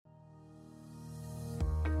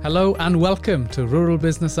Hello and welcome to Rural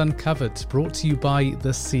Business Uncovered, brought to you by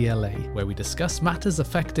the CLA, where we discuss matters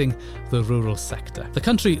affecting the rural sector. The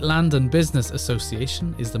Country Land and Business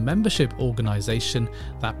Association is the membership organisation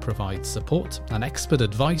that provides support and expert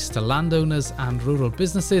advice to landowners and rural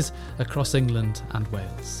businesses across England and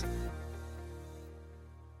Wales.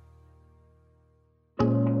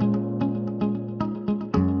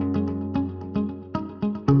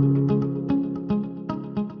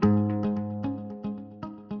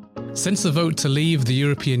 Since the vote to leave the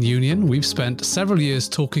European Union, we've spent several years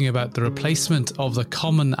talking about the replacement of the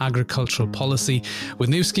Common Agricultural Policy with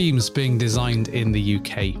new schemes being designed in the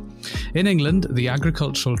UK. In England, the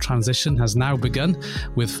agricultural transition has now begun,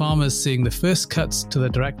 with farmers seeing the first cuts to their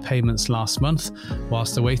direct payments last month,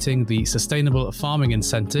 whilst awaiting the Sustainable Farming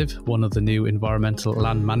Incentive, one of the new environmental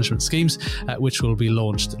land management schemes, which will be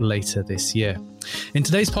launched later this year. In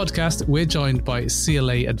today's podcast, we're joined by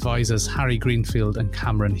CLA advisors Harry Greenfield and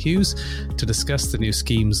Cameron Hughes to discuss the new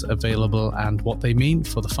schemes available and what they mean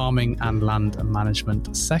for the farming and land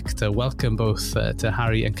management sector. Welcome both to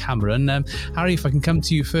Harry and Cameron. Harry, if I can come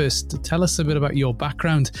to you first, tell us a bit about your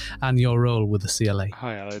background and your role with the CLA.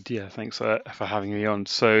 Hi, Aled. Yeah, thanks for having me on.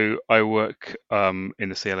 So I work in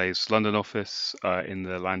the CLA's London office in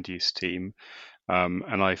the land use team.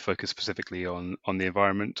 And I focus specifically on the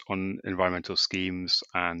environment, on environmental schemes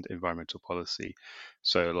and environmental policy.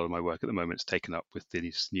 So a lot of my work at the moment is taken up with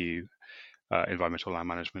these new environmental land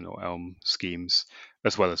management or ELM schemes,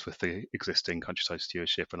 as well as with the existing countryside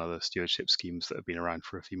stewardship and other stewardship schemes that have been around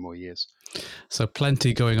for a few more years. So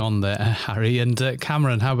plenty going on there, Harry. And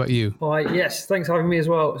Cameron, how about you? Hi, yes, thanks for having me as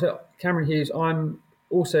well. So Cameron Hughes, I'm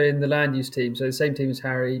also in the land use team, so the same team as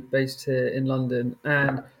Harry, based here in London.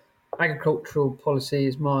 And agricultural policy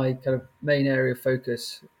is my kind of main area of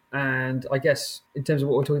focus. And I guess in terms of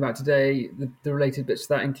what we're talking about today, the related bits to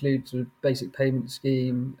that include sort of basic payment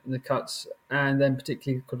scheme and the cuts, and then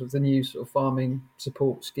particularly kind of the new sort of farming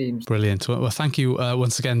support schemes. Brilliant. Well, thank you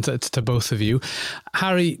once again to both of you.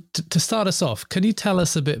 Harry, to start us off, can you tell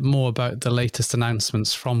us a bit more about the latest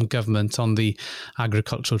announcements from government on the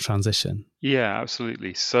agricultural transition? Yeah,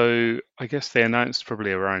 absolutely. So I guess they announced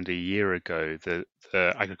probably around a year ago the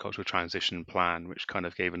agricultural transition plan, which kind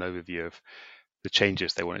of gave an overview of the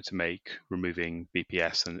changes they wanted to make, removing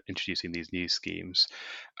BPS and introducing these new schemes.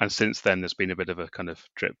 And since then, there's been a bit of a kind of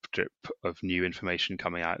drip of new information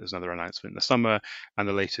coming out. There's another announcement in the summer, and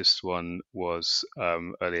the latest one was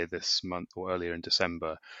earlier this month or earlier in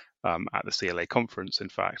December. At the CLA conference, in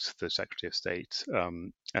fact, the Secretary of State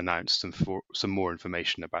announced some more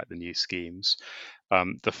information about the new schemes.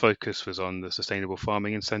 The focus was on the Sustainable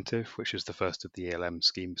Farming Incentive, which is the first of the ELM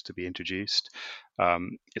schemes to be introduced.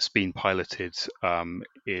 It's been piloted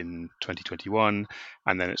in 2021,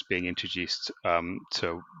 and then it's being introduced to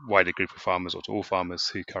a wider group of farmers, or to all farmers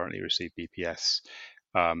who currently receive BPS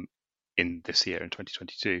in this year, in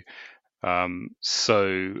 2022.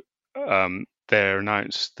 They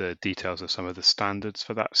announced the details of some of the standards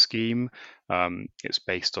for that scheme. It's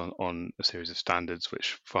based on a series of standards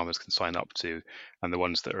which farmers can sign up to, and the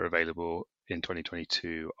ones that are available in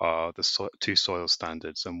 2022 are the two soil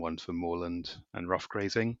standards and one for moorland and rough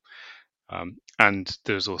grazing. And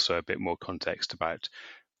there's also a bit more context about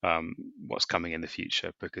what's coming in the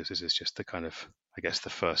future, because this is just the kind of, I guess,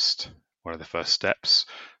 one of the first steps,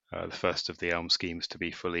 the first of the ELM schemes to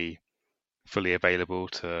be fully available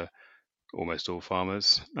to almost all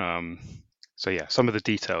farmers. Some of the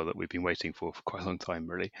detail that we've been waiting for quite a long time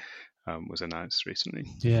really was announced recently.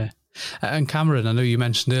 Yeah. And Cameron, I know you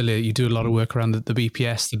mentioned earlier you do a lot of work around the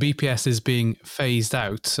BPS. The BPS is being phased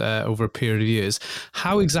out over a period of years.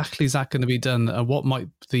 How exactly is that going to be done? What might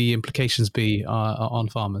the implications be on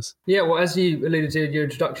farmers? Yeah, well, as you alluded to in your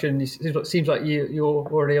introduction, it seems like you're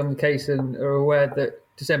already on the case and are aware that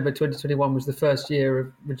December 2021 was the first year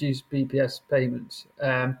of reduced BPS payments.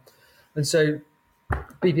 And so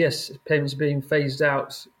BPS payments are being phased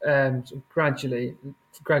out sort of gradually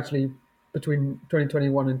between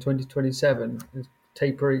 2021 and 2027,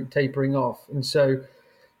 tapering off. And so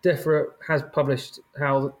DEFRA has published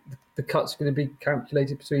how the cuts are going to be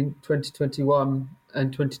calculated between 2021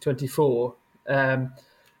 and 2024.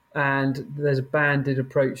 And there's a banded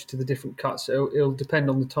approach to the different cuts. So it'll depend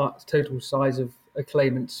on the total size of a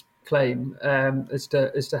claimant's claim as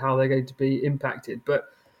to how they're going to be impacted. But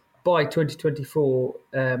by 2024,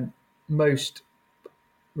 most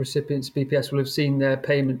recipients of BPS will have seen their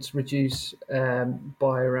payments reduce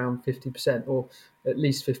by around 50%, or at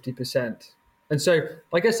least 50%. And so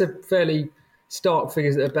I guess they're fairly stark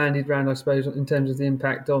figures that are bandied around, I suppose, in terms of the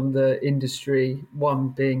impact on the industry. One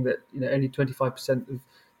being that only 25% of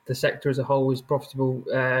the sector as a whole is profitable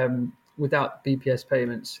without BPS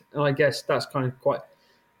payments. And I guess that's kind of quite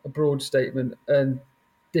a broad statement, and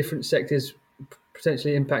different sectors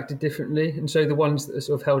potentially impacted differently. And so the ones that are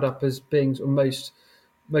sort of held up as being sort of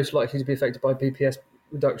most likely to be affected by BPS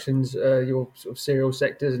reductions, your sort of cereal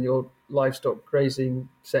sectors and your livestock grazing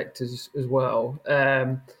sectors as well.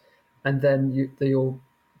 And then your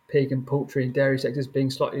pig and poultry and dairy sectors being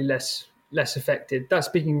slightly less affected. That's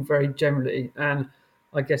speaking very generally, and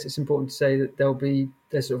I guess it's important to say that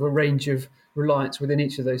there's sort of a range of reliance within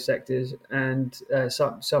each of those sectors, and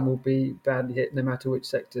some will be badly hit no matter which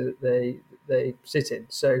sector they sit in.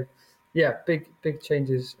 So, yeah, big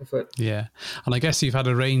changes afoot. Yeah, and I guess you've had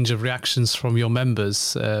a range of reactions from your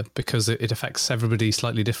members because it affects everybody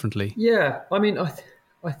slightly differently. Yeah, I mean,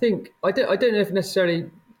 I think I don't know if necessarily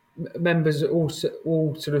members all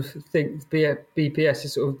sort of think BPS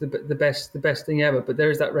is sort of the best thing ever, but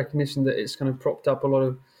there is that recognition that it's kind of propped up a lot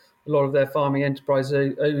of their farming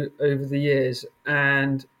enterprises over the years,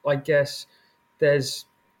 and I guess there's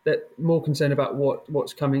that more concern about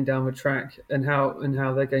what's coming down the track and how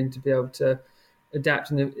they're going to be able to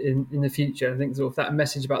adapt in the future. I think sort of that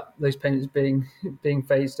message about those payments being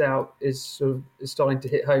phased out is starting to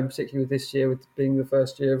hit home, particularly with this year, with being the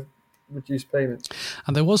first year of reduced payments.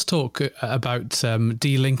 And there was talk about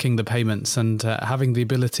delinking the payments and having the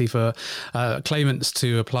ability for claimants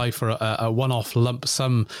to apply for a one-off lump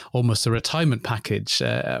sum, almost a retirement package.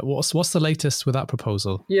 What's the latest with that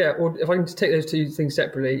proposal? Yeah, well, if I can just take those two things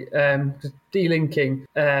separately, because delinking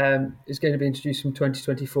is going to be introduced from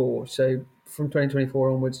 2024. So from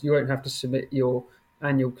 2024 onwards, you won't have to submit your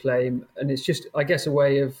annual claim, and it's just, I guess, a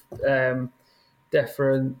way of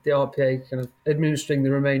DEFRA and the RPA kind of administering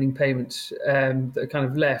the remaining payments that are kind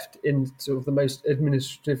of left in sort of the most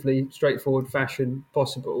administratively straightforward fashion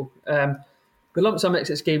possible. The lump sum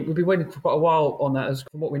exit scheme, we've been waiting for quite a while on that. As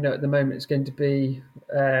from what we know at the moment, it's going to be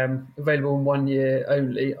available in 1 year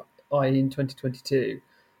only, i.e. in 2022.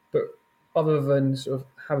 But other than sort of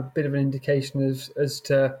have a bit of an indication as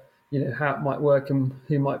to how it might work and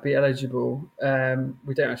who might be eligible,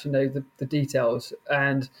 we don't actually know the details.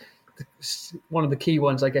 And one of the key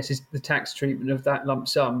ones, I guess, is the tax treatment of that lump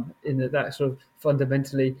sum, in that sort of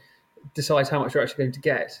fundamentally decides how much you're actually going to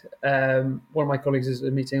get. One of my colleagues is a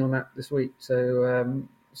meeting on that this week, so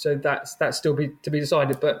that's still to be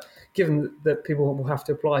decided. But given that people will have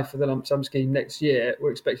to apply for the lump sum scheme next year,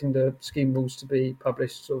 we're expecting the scheme rules to be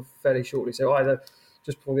published sort of fairly shortly. So either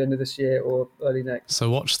just before the end of this year or early next. So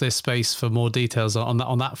watch this space for more details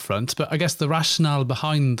on that front. But I guess the rationale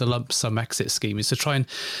behind the lump sum exit scheme is to try and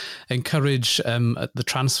encourage the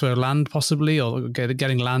transfer of land, possibly, or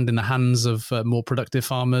getting land in the hands of more productive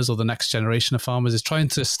farmers or the next generation of farmers, is trying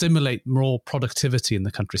to stimulate more productivity in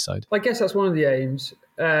the countryside. I guess that's one of the aims.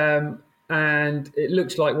 And it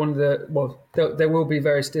looks like there will be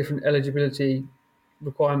various different eligibility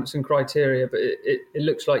requirements and criteria, but it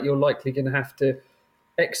looks like you're likely going to have to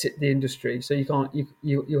exit the industry. So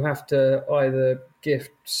you have to either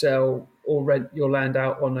gift, sell, or rent your land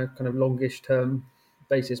out on a kind of longish term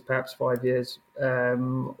basis, perhaps 5 years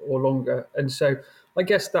or longer. And so I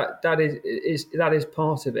guess that is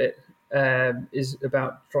part of it, is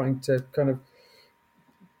about trying to kind of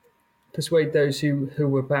persuade those who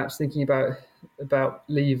were perhaps thinking about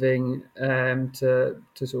leaving to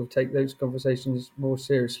sort of take those conversations more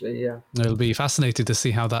seriously. Yeah, it'll be fascinating to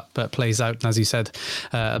see how that plays out. And as you said,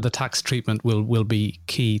 the tax treatment will be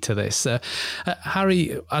key to this.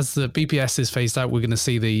 Harry, as the BPS is phased out, we're going to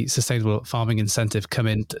see the sustainable farming incentive come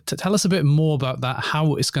in. To tell us a bit more about that,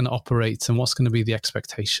 how it's going to operate, and what's going to be the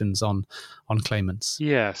expectations on claimants.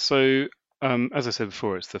 Yeah, so as I said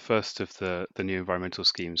before, it's the first of the new environmental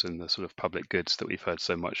schemes and the sort of public goods that we've heard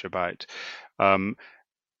so much about.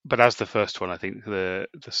 But as the first one, I think the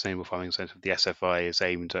Sustainable Farming Incentive, the SFI, is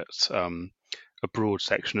aimed at a broad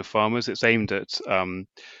section of farmers. It's aimed at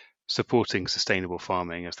supporting sustainable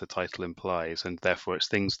farming, as the title implies, and therefore it's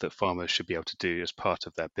things that farmers should be able to do as part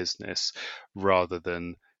of their business, rather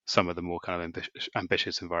than some of the more kind of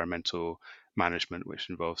ambitious environmental management, which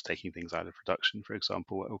involves taking things out of production, for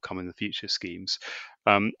example, what will come in the future schemes.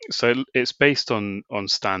 So it's based on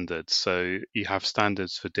standards. So you have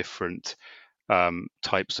standards for different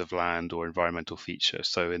types of land or environmental features.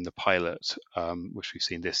 So in the pilot, which we've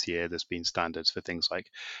seen this year, there's been standards for things like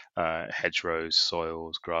hedgerows,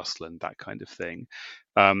 soils, grassland, that kind of thing.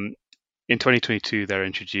 In 2022, they're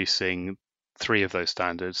introducing 3 of those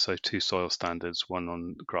standards, so 2 soil standards, one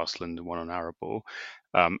on grassland and one on arable,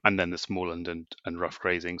 and then the smallland and rough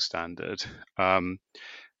grazing standard.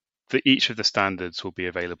 Each of the standards will be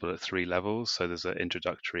available at 3 levels. So there's an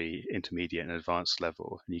introductory, intermediate, and advanced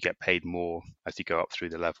level, and you get paid more as you go up through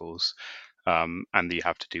the levels. and you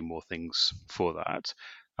have to do more things for that.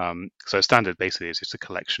 So a standard basically is just a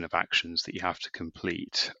collection of actions that you have to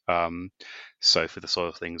complete. So for the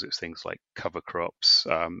soil things, it's things like cover crops,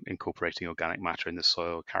 incorporating organic matter in the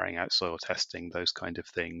soil, carrying out soil testing, those kind of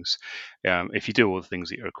things. If you do all the things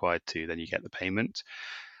that you're required to, then you get the payment.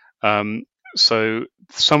 So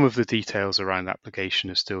some of the details around the application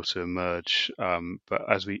are still to emerge, but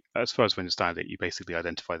as far as we understand it, you basically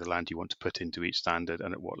identify the land you want to put into each standard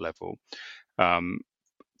and at what level.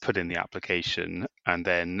 Put in the application, and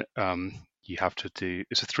then you have to do,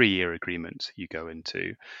 it's a 3-year agreement you go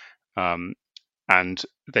into, and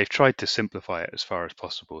they've tried to simplify it as far as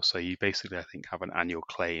possible. So you basically, I think, have an annual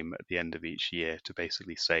claim at the end of each year to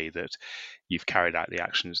basically say that you've carried out the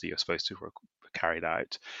actions that you're supposed to have carried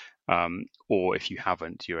out, or if you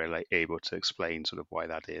haven't, you're able to explain sort of why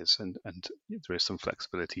that is, and there is some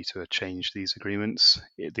flexibility to change these agreements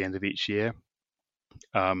at the end of each year.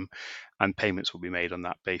 And payments will be made on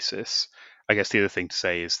that basis. I guess the other thing to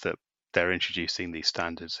say is that they're introducing these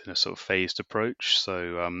standards in a sort of phased approach.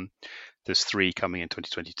 So there's 3 coming in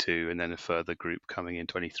 2022, and then a further group coming in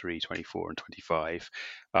 23, 24, and 25.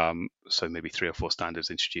 So maybe 3 or 4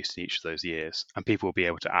 standards introduced in each of those years, and people will be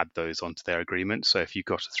able to add those onto their agreement. So if you've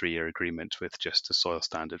got a 3-year agreement with just a soil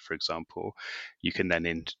standard, for example, you can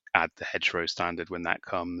then add the hedgerow standard when that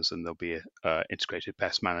comes, and there'll be a integrated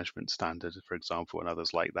pest management standard, for example, and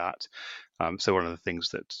others like that. So one of the things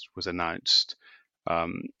that was announced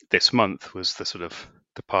this month was the sort of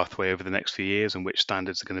the pathway over the next few years and which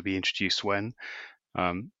standards are going to be introduced when.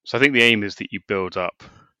 So I think the aim is that you build up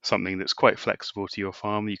something that's quite flexible to your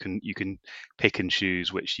farm. You can pick and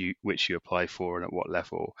choose which you apply for and at what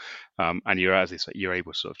level, and you're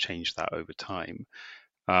able to sort of change that over time.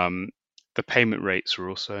 The payment rates were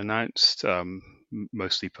also announced,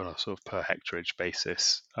 mostly per hectareage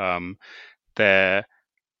basis. They're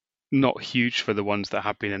not huge for the ones that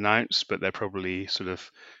have been announced, but they're probably sort of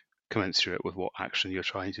commensurate with what action you're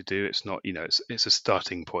trying to do. It's not, it's a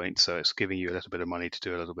starting point, so it's giving you a little bit of money to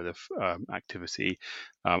do a little bit of activity.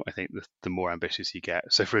 I think the more ambitious you get.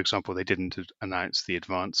 So, for example, they didn't announce the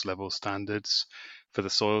advanced level standards for the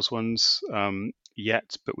soils ones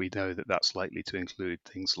yet, but we know that that's likely to include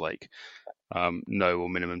things like no or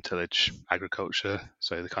minimum tillage agriculture,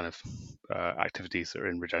 so the kind of activities that are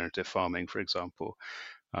in regenerative farming, for example.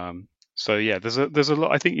 So yeah, there's a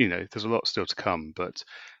lot. I think there's a lot still to come, but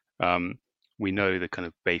we know the kind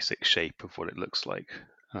of basic shape of what it looks like.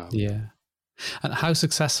 Yeah. And how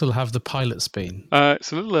successful have the pilots been?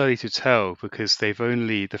 It's a little early to tell because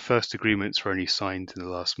the first agreements were only signed in the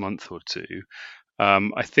last month or two.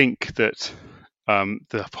 I think that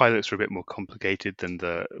the pilots are a bit more complicated than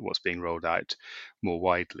what's being rolled out more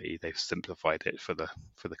widely. They've simplified it for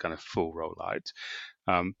the kind of full rollout.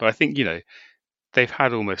 But I think they've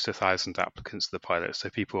had almost 1,000 applicants to the pilot, so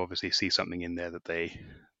people obviously see something in there that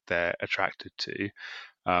they're attracted to.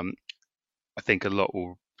 I think a lot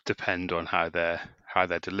will depend on how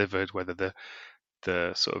they're delivered, whether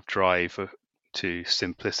the sort of drive to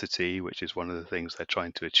simplicity, which is one of the things they're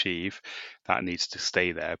trying to achieve, that needs to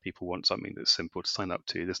stay there. People want something that's simple to sign up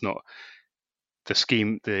to. There's not the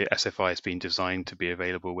scheme, the SFI has been designed to be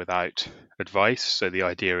available without advice. So the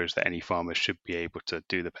idea is that any farmer should be able to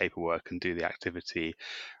do the paperwork and do the activity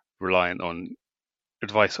reliant on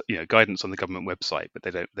advice, guidance on the government website, but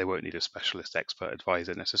they won't need a specialist expert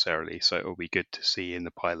advisor necessarily. So it will be good to see in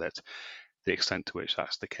the pilot the extent to which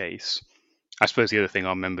that's the case. I suppose the other thing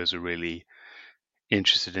our members are really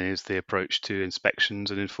interested in is the approach to inspections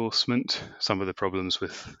and enforcement. Some of the problems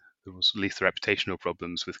at least the reputational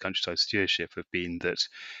problems with countryside stewardship have been that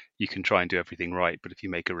you can try and do everything right, but if you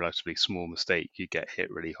make a relatively small mistake, you get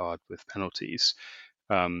hit really hard with penalties.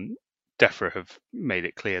 DEFRA have made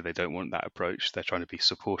it clear they don't want that approach. They're trying to be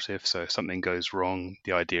supportive. So if something goes wrong,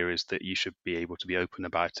 the idea is that you should be able to be open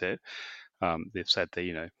about it. They've said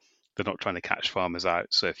that, they're not trying to catch farmers out.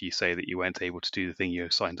 So if you say that you weren't able to do the thing you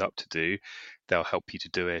signed up to do, they'll help you to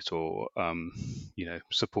do it, or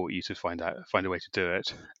support you to find a way to do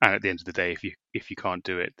it. And at the end of the day, if you can't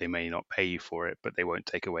do it, they may not pay you for it, but they won't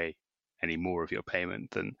take away any more of your payment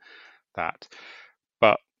than that.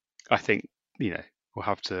 But I think we'll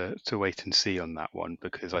have to wait and see on that one,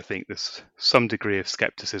 because I think there's some degree of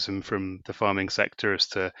skepticism from the farming sector as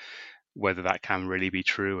to whether that can really be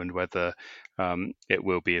true and whether it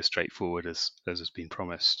will be as straightforward as has been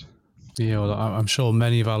promised. Yeah, well, I'm sure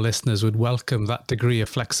many of our listeners would welcome that degree of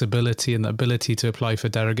flexibility and the ability to apply for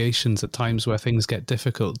derogations at times where things get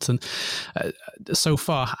difficult. And so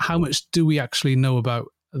far, how much do we actually know about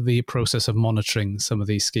the process of monitoring some of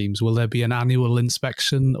these schemes? Will there be an annual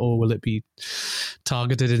inspection, or will it be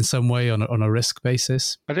targeted in some way on a risk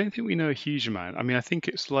basis? I don't think we know a huge amount. I mean, I think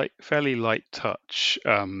it's like fairly light touch.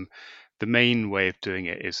 The main way of doing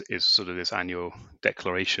it is sort of this annual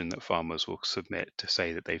declaration that farmers will submit to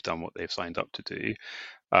say that they've done what they've signed up to do.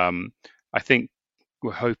 I think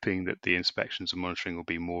we're hoping that the inspections and monitoring will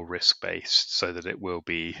be more risk-based, so that it will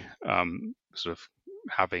be sort of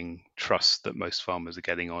having trust that most farmers are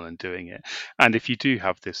getting on and doing it. And if you do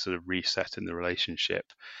have this sort of reset in the relationship,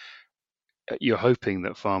 you're hoping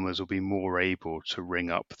that farmers will be more able to ring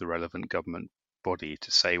up the relevant government body to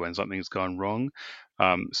say when something's gone wrong.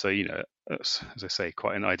 So, as I say,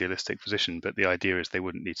 quite an idealistic position, but the idea is they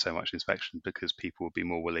wouldn't need so much inspection because people would be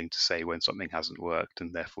more willing to say when something hasn't worked,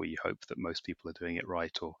 and therefore you hope that most people are doing it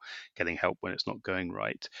right or getting help when it's not going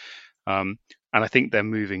right. And I think they're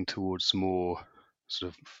moving towards more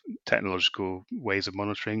sort of technological ways of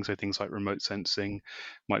monitoring. So things like remote sensing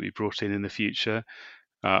might be brought in the future.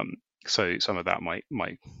 So some of that might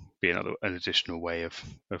be an additional way of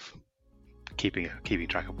keeping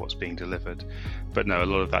track of what's being delivered. But no, a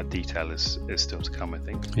lot of that detail is still to come, I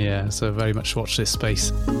think. Yeah, so very much watch this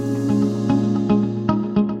space.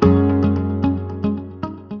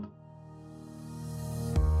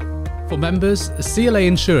 For members, CLA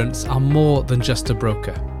Insurance are more than just a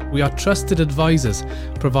broker. We are trusted advisors,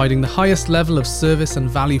 providing the highest level of service and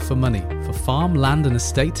value for money for farm, land and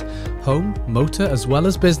estate, home, motor as well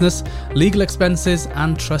as business, legal expenses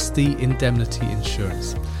and trustee indemnity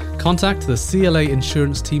insurance. Contact the CLA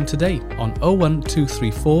Insurance team today on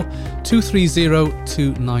 01234 230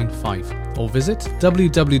 295 or visit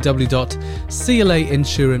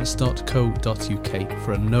www.clainsurance.co.uk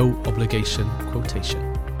for a no obligation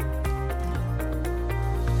quotation.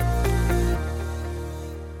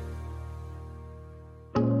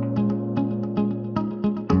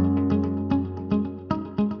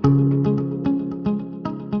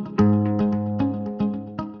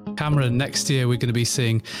 Cameron, next year we're going to be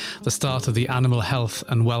seeing the start of the Animal Health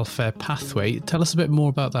and Welfare Pathway. Tell us a bit more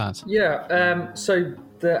about that. Yeah, so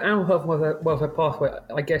the Animal Health and Welfare Pathway,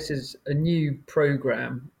 I guess, is a new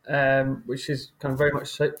programme which is kind of very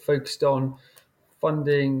much focused on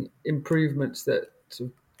funding improvements that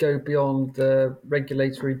sort of go beyond the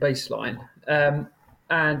regulatory baseline. And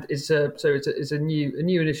it's a new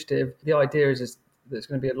initiative. The idea is that it's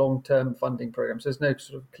going to be a long-term funding programme, so there's no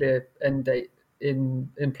sort of clear end date in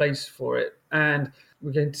place for it, and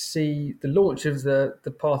we're going to see the launch of the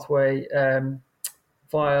pathway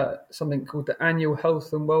via something called the Annual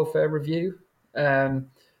Health and Welfare Review. Again,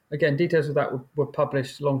 details of that were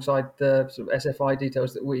published alongside the sort of SFI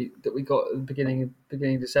details that we got at the beginning of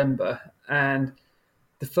December, and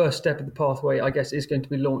the first step of the pathway, I guess, is going to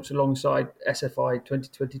be launched alongside SFI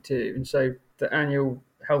 2022. And so the Annual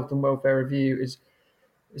Health and Welfare Review is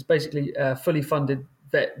basically fully funded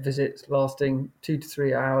vet visits lasting 2 to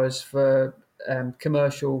 3 hours for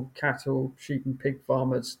commercial cattle, sheep and pig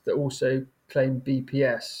farmers that also claim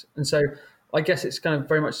BPS. And so I guess it's kind of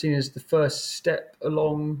very much seen as the first step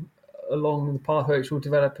along the pathway, which will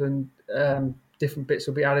develop, and different bits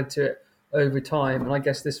will be added to it over time. And I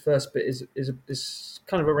guess this first bit is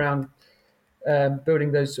kind of around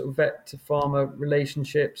building those sort of vet to farmer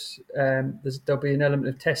relationships. There'll be an element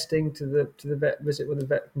of testing to the vet visit, where the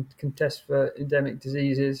vet can test for endemic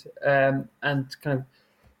diseases, and kind of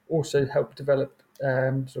also help develop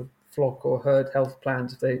sort of flock or herd health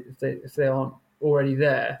plans if they aren't already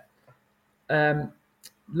there.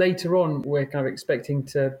 Later on, we're kind of expecting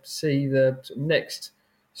to see the sort of next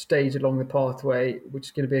stage along the pathway, which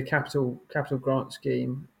is going to be a capital grant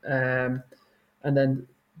scheme, and then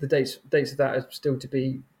the dates of that are still to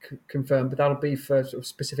be confirmed, but that'll be for sort of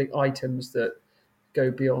specific items that go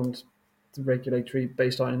beyond the regulatory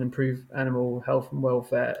baseline and improve animal health and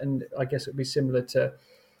welfare. And I guess it'll be similar to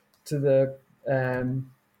the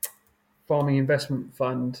Farming Investment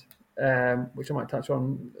Fund, which I might touch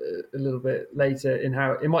on a little bit later, in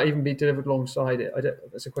how it might even be delivered alongside it.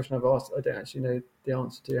 That's a question I've asked. I don't actually know the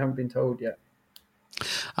answer to. I haven't been told yet.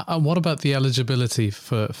 And what about the eligibility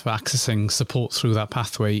for accessing support through that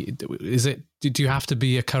pathway? Do you have to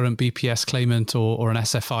be a current BPS claimant or an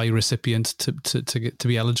SFI recipient to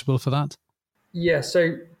be eligible for that? Yeah,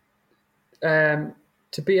 so to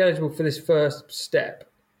be eligible for this first step,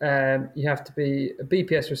 you have to be a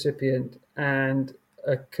BPS recipient and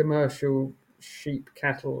a commercial sheep,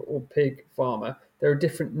 cattle or pig farmer. There are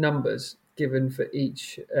different numbers given for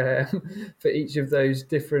each of those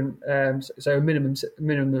different, so a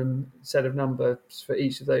minimum set of numbers for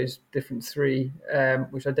each of those different three,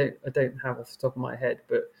 which I don't have off the top of my head,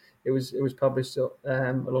 but it was published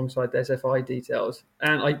alongside the SFI details.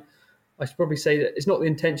 And I should probably say that it's not the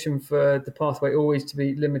intention for the pathway always to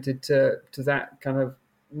be limited to that kind of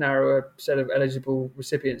narrower set of eligible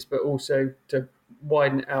recipients, but also to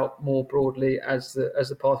widen it out more broadly as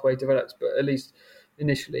the pathway develops. But at least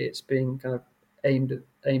initially, it's being kind of aimed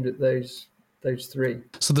at those three.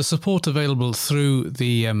 So the support available through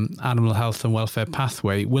the animal health and welfare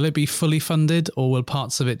pathway, will it be fully funded, or will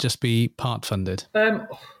parts of it just be part funded?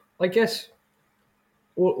 I guess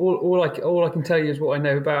all I can tell you is what I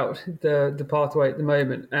know about the pathway at the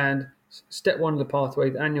moment. And step one of the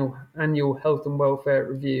pathway, the annual health and welfare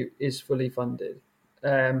review, is fully funded.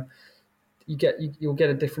 You'll get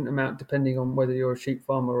a different amount depending on whether you're a sheep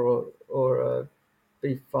farmer or a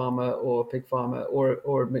beef farmer or a pig farmer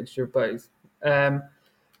or a mixture of both. And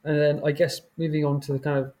then I guess moving on to the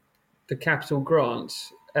kind of the capital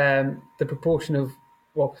grants, the proportion of,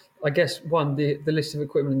 well, I guess the list of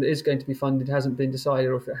equipment that is going to be funded hasn't been decided,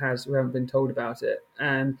 or if it has, we haven't been told about it.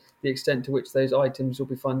 And the extent to which those items will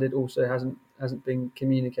be funded also hasn't been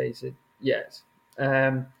communicated yet.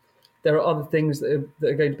 There are other things that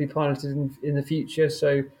are going to be piloted in the future.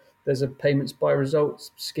 So there's a payments by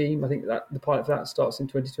results scheme. I think that the pilot for that starts in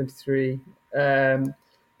 2023.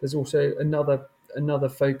 There's also another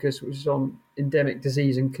focus, which is on endemic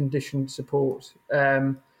disease and condition support,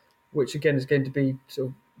 which again is going to be sort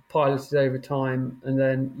of piloted over time and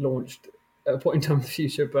then launched at a point in time in the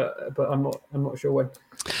future, but I'm not sure when.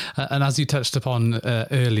 And as you touched upon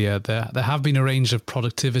earlier, there have been a range of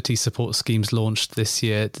productivity support schemes launched this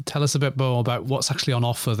year. Tell us a bit more about what's actually on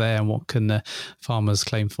offer there and what can farmers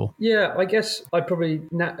claim for. Yeah, I guess I'd probably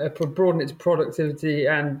broaden it to productivity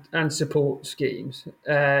and support schemes.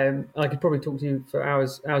 I could probably talk to you for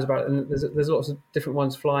hours about it, and there's lots of different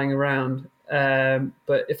ones flying around.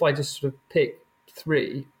 But if I just sort of pick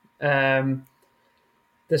three,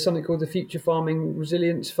 there's something called the Future Farming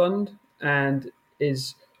Resilience Fund, and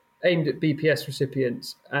is aimed at BPS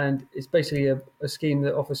recipients, and it's basically a scheme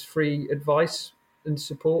that offers free advice and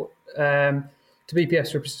support to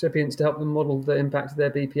BPS recipients to help them model the impact of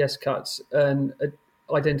their BPS cuts and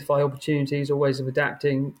identify opportunities or ways of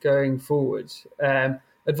adapting going forwards.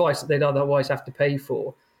 Advice that they'd otherwise have to pay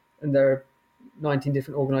for. And there are 19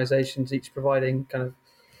 different organisations, each providing kind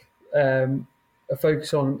of a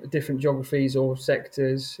focus on different geographies or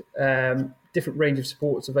sectors, different range of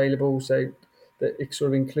supports available. So that it sort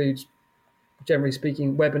of includes, generally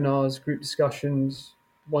speaking, webinars, group discussions,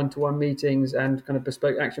 one-to-one meetings, and kind of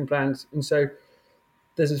bespoke action plans. And so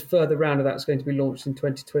there's a further round of that's going to be launched in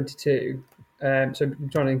 2022. So I'm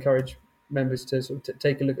trying to encourage members to sort of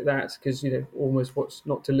take a look at that, because, almost what's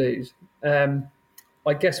not to lose.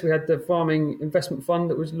 I guess we had the Farming Investment Fund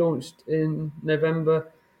that was launched in November,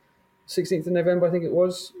 16th of November, I think it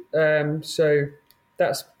was. So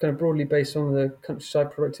that's kind of broadly based on the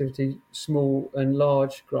Countryside Productivity Small and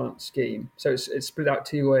Large Grant Scheme. So it's split out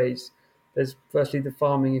two ways. There's firstly the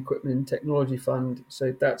Farming Equipment and Technology Fund.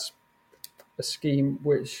 So that's a scheme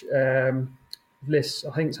which lists,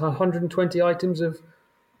 I think it's 120 items of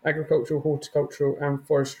agricultural, horticultural and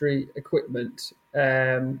forestry equipment,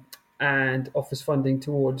 and offers funding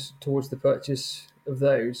towards the purchase of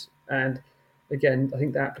those. And again, I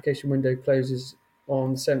think the application window closes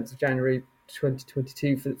on the 7th of January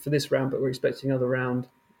 2022 for this round, but we're expecting another round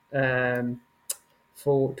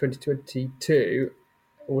for 2022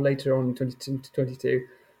 or later on in 2022.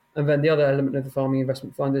 And then the other element of the Farming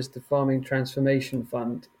Investment Fund is the Farming Transformation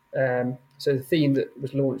Fund. So the theme that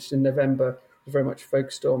was launched in November was very much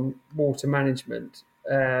focused on water management,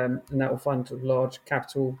 and that will fund a large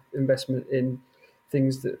capital investment in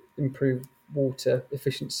things that improve water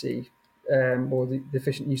efficiency, or the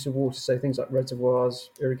efficient use of water. So things like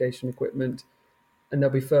reservoirs, irrigation equipment, and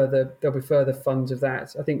there'll be further funds of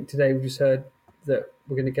that. I think today we just heard that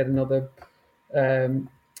we're going to get another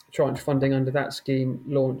tranche funding under that scheme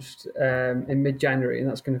launched in mid-January, and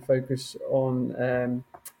that's going to focus on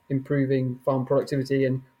improving farm productivity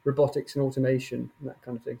and robotics and automation and that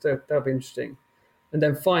kind of thing. So that'll be interesting. And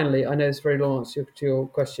then finally, I know it's a very long answer to your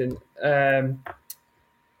question.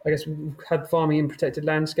 I guess we've had farming in protected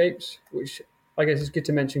landscapes, which I guess is good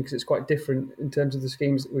to mention because it's quite different in terms of the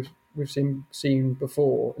schemes that we've seen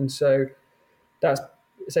before. And so that's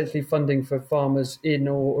essentially funding for farmers in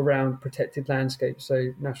or around protected landscapes,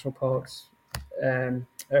 so national parks, area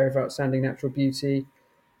of outstanding natural beauty,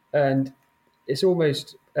 and it's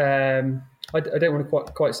almost I don't want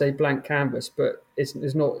to quite say blank canvas, but it's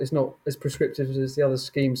not as prescriptive as the other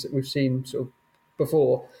schemes that we've seen sort of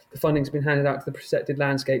before. The funding's been handed out to the protected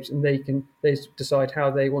landscapes, and they decide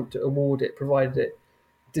how they want to award it, provided it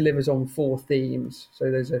delivers on 4 themes.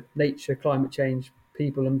 So there's a nature, climate change,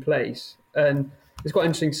 people and place. And it's quite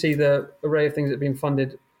interesting to see the array of things that have been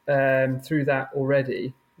funded through that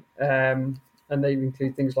already. And they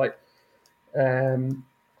include things like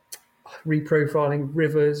reprofiling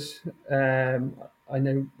rivers. I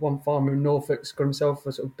know one farmer in Norfolk's got himself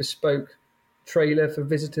a sort of bespoke trailer for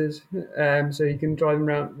visitors, so he can drive them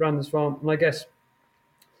around this farm. And I guess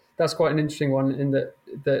that's quite an interesting one in that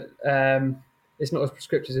it's not as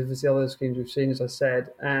prescriptive as the other schemes we've seen, as I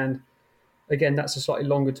said. And again, that's a slightly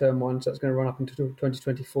longer term one, so it's going to run up until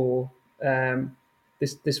 2024.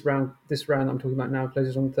 This round I'm talking about now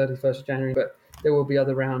closes on the 31st of January, but there will be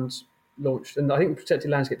other rounds launched. And I think Protected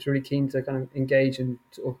Landscapes are really keen to kind of engage and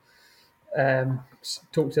sort of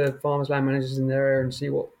talk to farmers, land managers in their area and see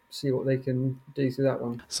what they can do through that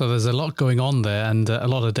one. So there's a lot going on there and a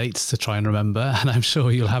lot of dates to try and remember. And I'm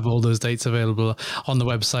sure you'll have all those dates available on the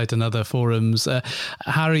website and other forums.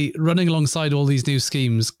 Harry, running alongside all these new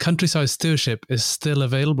schemes, Countryside Stewardship is still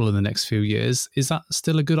available in the next few years. Is that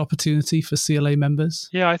still a good opportunity for CLA members?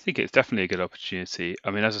 Yeah, I think it's definitely a good opportunity.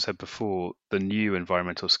 I mean, as I said before, the new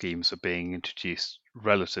environmental schemes are being introduced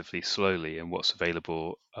relatively slowly, and what's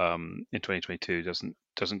available in 2022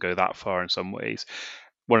 doesn't go that far in some ways.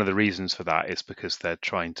 One of the reasons for that is because they're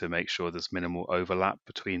trying to make sure there's minimal overlap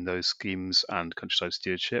between those schemes and Countryside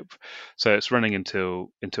Stewardship. So it's running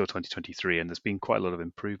until 2023, and there's been quite a lot of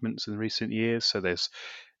improvements in recent years. So there's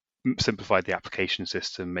simplified the application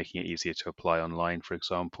system, making it easier to apply online, for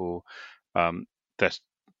example. They're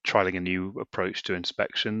trialing a new approach to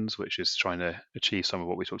inspections, which is trying to achieve some of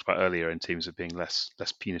what we talked about earlier in terms of being less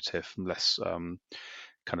punitive and less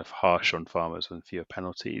kind of harsh on farmers and fewer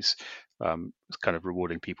penalties. It's kind of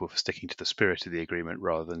rewarding people for sticking to the spirit of the agreement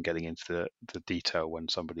rather than getting into the detail when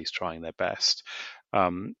somebody's trying their best.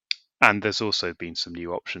 And there's also been some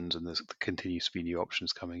new options, and there continues to be new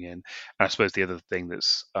options coming in. And I suppose the other thing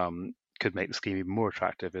that's could make the scheme even more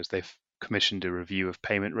attractive is they've commissioned a review of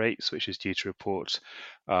payment rates, which is due to report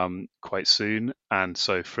quite soon. And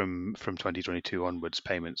so from 2022 onwards,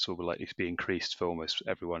 payments will be likely to be increased for almost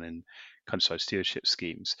everyone in Countryside Stewardship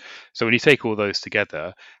schemes. So when you take all those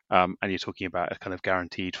together, and you're talking about a kind of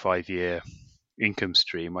guaranteed 5-year income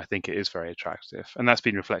stream, I think it is very attractive. And that's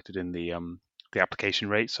been reflected in the application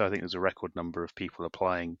rate. So I think there's a record number of people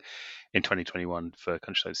applying in 2021 for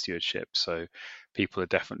Countryside Stewardship. So people are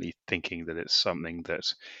definitely thinking that it's something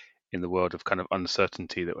that, in the world of kind of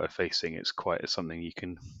uncertainty that we're facing, it's quite something you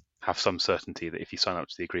can have some certainty that if you sign up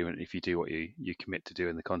to the agreement, if you do what you commit to do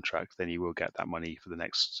in the contract, then you will get that money for the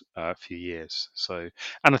next few years. So,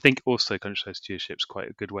 and I think also Countryside Stewardship is quite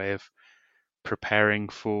a good way of preparing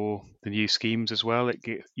for the new schemes as well.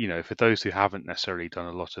 For those who haven't necessarily done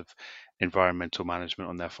a lot of environmental management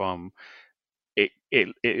on their farm,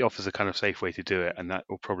 it offers a kind of safe way to do it, and that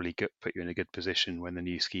will probably put you in a good position when the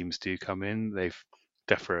new schemes do come in. They've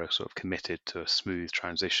DEFRA sort of committed to a smooth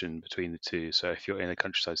transition between the two. So if you're in a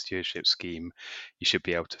Countryside Stewardship scheme, you should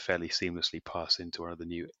be able to fairly seamlessly pass into one of the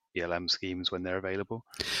new ELM schemes when they're available.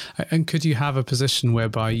 And could you have a position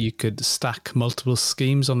whereby you could stack multiple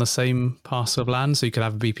schemes on the same parcel of land? So you could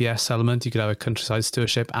have a BPS element, you could have a Countryside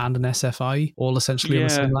Stewardship and an SFI, all essentially on the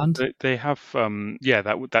same land? They have,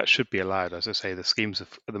 that should be allowed. As I say, the schemes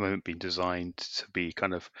have at the moment been designed to be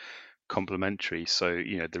kind of complementary. So,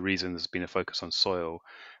 the reason there's been a focus on soil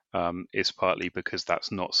is partly because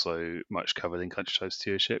that's not so much covered in Countryside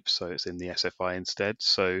Stewardship, so it's in the SFI instead.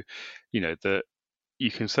 So,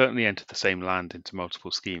 you can certainly enter the same land into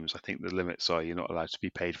multiple schemes. I think the limits are you're not allowed to be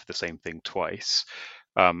paid for the same thing twice,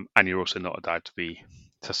 and you're also not allowed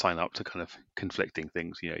to sign up to kind of conflicting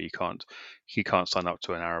things. You can't sign up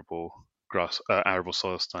to an arable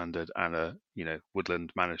soil standard and a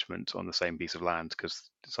woodland management on the same piece of land, because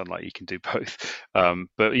it's unlikely you can do both.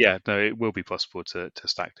 But yeah, no, it will be possible to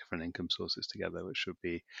stack different income sources together, which should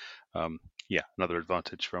be another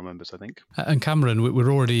advantage for our members, I think. And Cameron,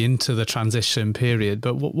 we're already into the transition period,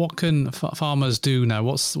 but what can farmers do now?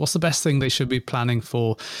 What's the best thing they should be planning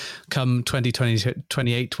for come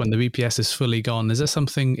 2028 when the BPS is fully gone? Is there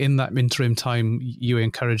something in that interim time you're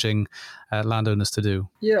encouraging landowners to do?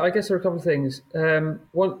 Yeah, I guess there are a couple of things.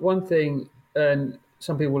 One thing, and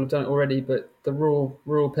some people will have done it already, but the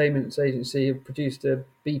Rural Payments Agency have produced a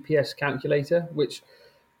BPS calculator, which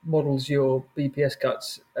models your BPS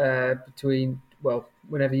cuts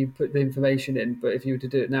whenever you put the information in. But if you were to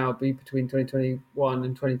do it now, it'd be between 2021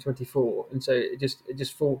 and 2024, and so it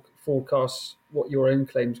just forecasts what your own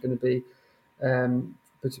claim is going to be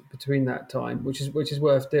between that time, which is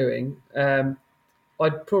worth doing. I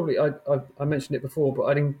mentioned it before, but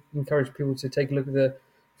I'd encourage people to take a look at the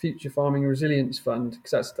Future Farming Resilience Fund,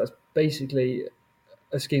 because that's basically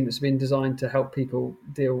a scheme that's been designed to help people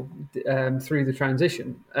deal through the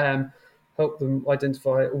transition, help them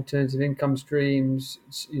identify alternative income streams,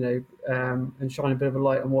 and shine a bit of a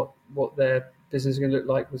light on what their business is going to look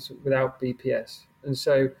like without BPS. And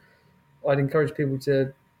so I'd encourage people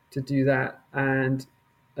to do that. And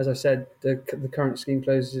as I said, the current scheme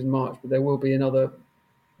closes in March, but there will be another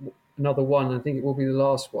one. I think it will be the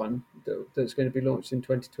last one that's going to be launched in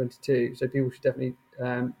 2022. So people should definitely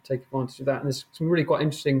take advantage of that. And there's some really quite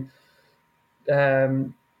interesting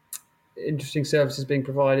services being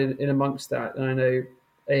provided in amongst that. And I know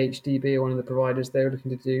AHDB are one of the providers. They're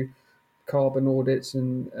looking to do carbon audits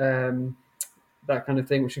and that kind of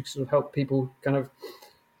thing, which should sort of help people kind of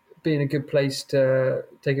be in a good place to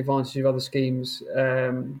take advantage of other schemes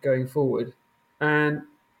going forward. And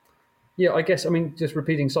yeah, I guess, I mean, just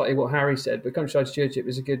repeating slightly what Harry said, but countryside stewardship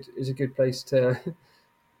is a good place to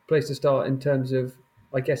start in terms of,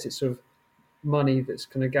 I guess it's sort of money that's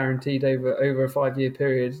kind of guaranteed over a 5-year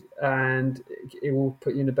period, and it will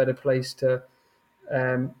put you in a better place to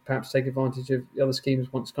perhaps take advantage of the other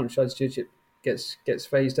schemes once countryside stewardship gets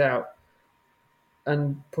phased out.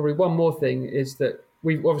 And probably one more thing is that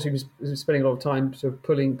we've obviously been spending a lot of time sort of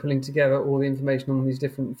pulling together all the information on these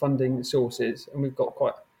different funding sources, and we've got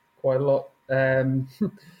quite a lot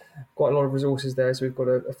of resources there. So we've got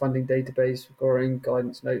a funding database, we've got our own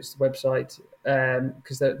guidance notes, the website,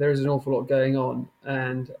 because there is an awful lot going on.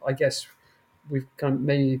 And I guess we've kind of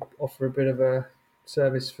maybe offer a bit of a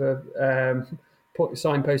service for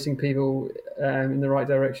signposting people in the right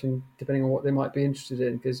direction, depending on what they might be interested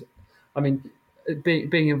in. Because, I mean,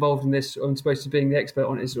 being involved in this, I'm supposed to being the expert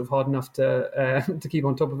on it, is sort of hard enough to keep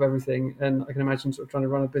on top of everything. And I can imagine sort of trying to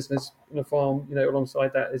run a business on a farm,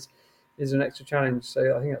 alongside that is an extra challenge.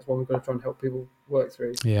 So I think that's what we've got to try and help people work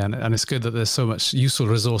through. Yeah, and it's good that there's so much useful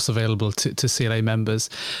resource available to CLA members.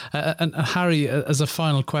 And Harry, as a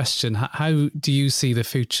final question, how do you see the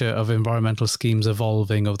future of environmental schemes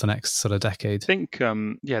evolving over the next sort of decade? I think,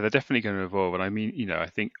 they're definitely going to evolve. And I mean, I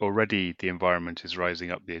think already the environment is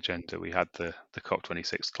rising up the agenda. We had the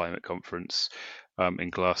COP26 climate conference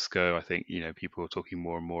in Glasgow. I think, people are talking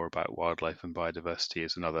more and more about wildlife and biodiversity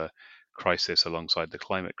as another crisis alongside the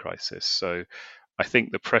climate crisis. So I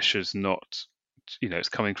think the pressure's not, it's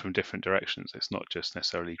coming from different directions. It's not just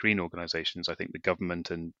necessarily green organizations. I think the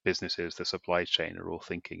government and businesses, the supply chain, are all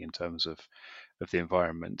thinking in terms of the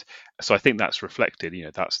environment. So I think that's reflected,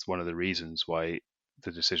 that's one of the reasons why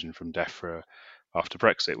the decision from DEFRA after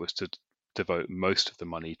Brexit was to devote most of the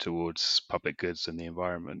money towards public goods and the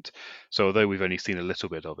environment. So although we've only seen a little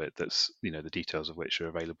bit of it, that's, the details of which are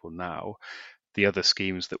available now, the other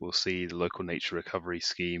schemes that we'll see, the local nature recovery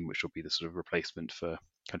scheme, which will be the sort of replacement for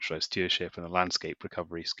countryside stewardship, and the landscape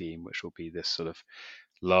recovery scheme, which will be this sort of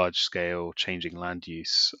large scale changing land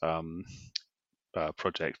use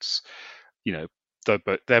projects, they're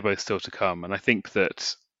both still to come. And I think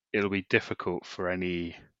that it'll be difficult for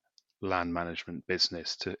any land management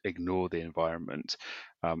business to ignore the environment.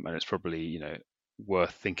 And it's probably,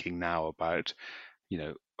 worth thinking now about,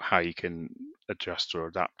 how you can adjust or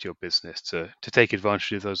adapt your business to take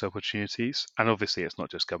advantage of those opportunities. And obviously it's not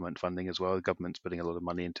just government funding as well. The government's putting a lot of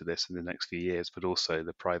money into this in the next few years, but also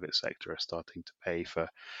the private sector are starting to pay for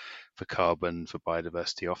carbon, for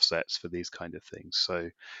biodiversity offsets, for these kind of things. So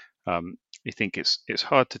I think it's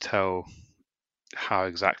hard to tell how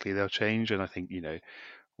exactly they'll change. And I think,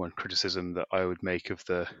 one criticism that I would make of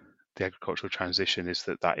the agricultural transition is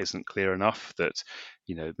that isn't clear enough, that,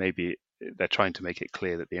 maybe they're trying to make it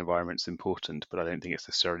clear that the environment's important, but I don't think it's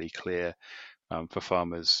necessarily clear for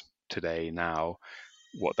farmers today now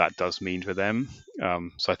what that does mean for them.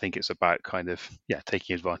 So I think it's about kind of,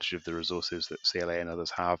 taking advantage of the resources that CLA and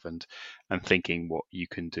others have, and thinking what you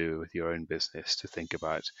can do with your own business to think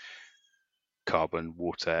about carbon,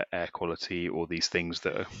 water, air quality, all these things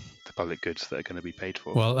that are the public goods that are going to be paid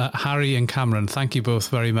for. Well, Harry and Cameron, thank you both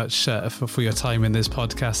very much for your time in this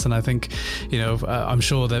podcast. And I think, I'm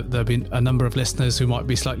sure that there have been a number of listeners who might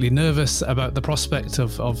be slightly nervous about the prospect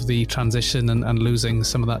of the transition and losing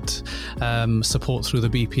some of that support through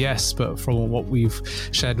the BPS. But from what we've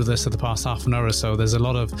shared with us for the past half an hour or so, there's a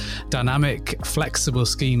lot of dynamic, flexible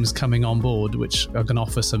schemes coming on board, which are going to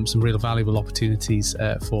offer some real valuable opportunities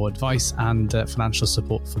for advice and financial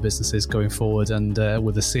support for businesses going forward. And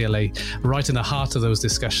with the CLA right in the heart of those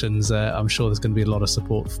discussions, I'm sure there's going to be a lot of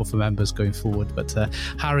support for members going forward. But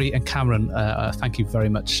Harry and Cameron, thank you very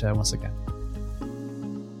much once again.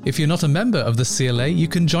 If you're not a member of the CLA, you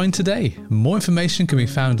can join today. More information can be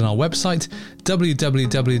found on our website,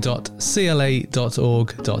 www.cla.org.uk.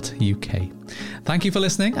 Thank you for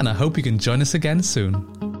listening, and I hope you can join us again soon.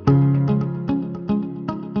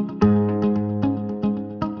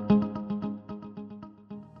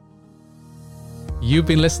 You've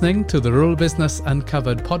been listening to the Rural Business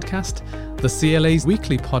Uncovered podcast, the CLA's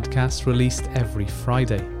weekly podcast released every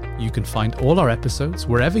Friday. You can find all our episodes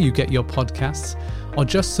wherever you get your podcasts, or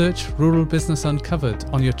just search Rural Business Uncovered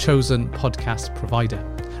on your chosen podcast provider.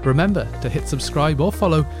 Remember to hit subscribe or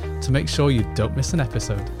follow to make sure you don't miss an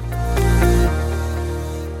episode.